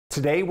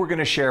Today we're going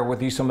to share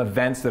with you some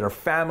events that are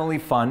family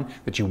fun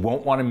that you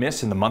won't want to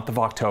miss in the month of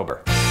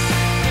October.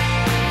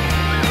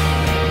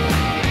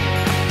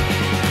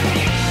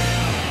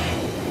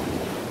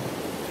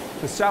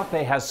 The South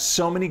Bay has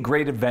so many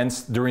great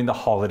events during the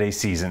holiday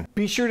season.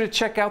 Be sure to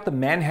check out the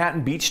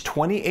Manhattan Beach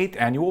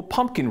 28th Annual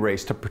Pumpkin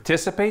Race. To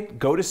participate,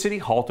 go to City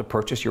Hall to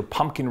purchase your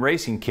pumpkin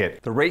racing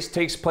kit. The race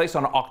takes place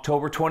on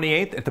October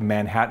 28th at the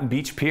Manhattan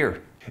Beach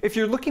Pier. If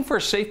you're looking for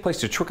a safe place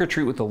to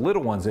trick-or-treat with the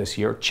little ones this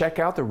year, check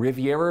out the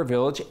Riviera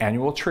Village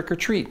Annual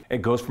Trick-or-Treat.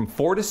 It goes from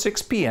 4 to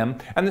 6 p.m.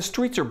 and the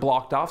streets are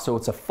blocked off, so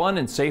it's a fun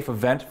and safe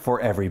event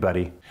for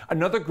everybody.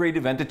 Another great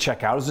event to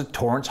check out is the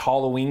Torrance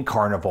Halloween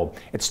Carnival.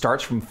 It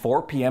starts from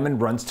 4 p.m. and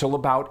runs till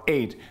about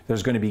 8.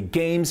 There's going to be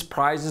games,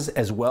 prizes,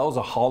 as well as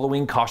a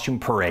Halloween costume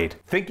parade.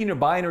 Thinking of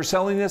buying or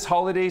selling this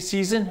holiday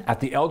season? At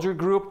the Eldred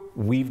Group,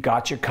 we've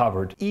got you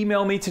covered.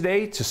 Email me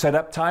today to set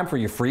up time for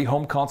your free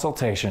home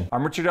consultation.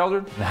 I'm Richard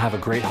Eldred, and have a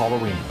great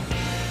Halloween.